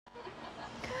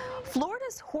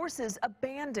Florida's horses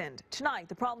abandoned. Tonight,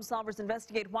 the problem solvers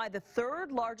investigate why the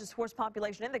third largest horse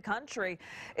population in the country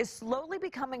is slowly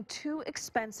becoming too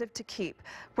expensive to keep.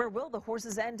 Where will the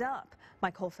horses end up?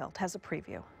 Mike Holfield has a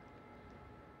preview.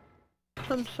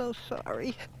 I'm so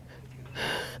sorry.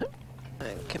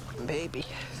 Come on, baby.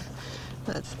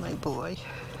 That's my boy.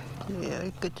 Yeah,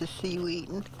 good to see you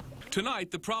eating.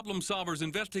 Tonight, the problem solvers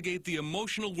investigate the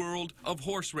emotional world of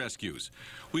horse rescues.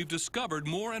 We've discovered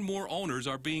more and more owners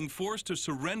are being forced to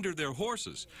surrender their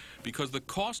horses because the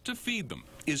cost to feed them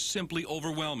is simply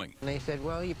overwhelming. And they said,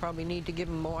 well, you probably need to give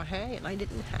them more hay, and I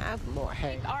didn't have more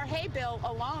hay. Our hay bill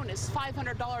alone is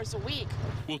 $500 a week.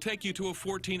 We'll take you to a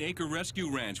 14-acre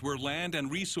rescue ranch where land and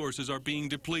resources are being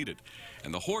depleted,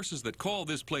 and the horses that call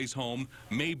this place home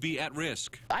may be at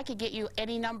risk. I could get you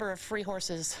any number of free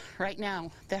horses right now.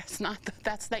 That's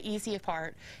the easy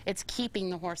part. It's keeping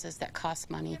the horses that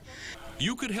cost money.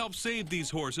 You could help save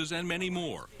these horses and many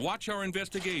more. Watch our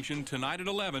investigation tonight at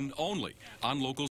 11 only on local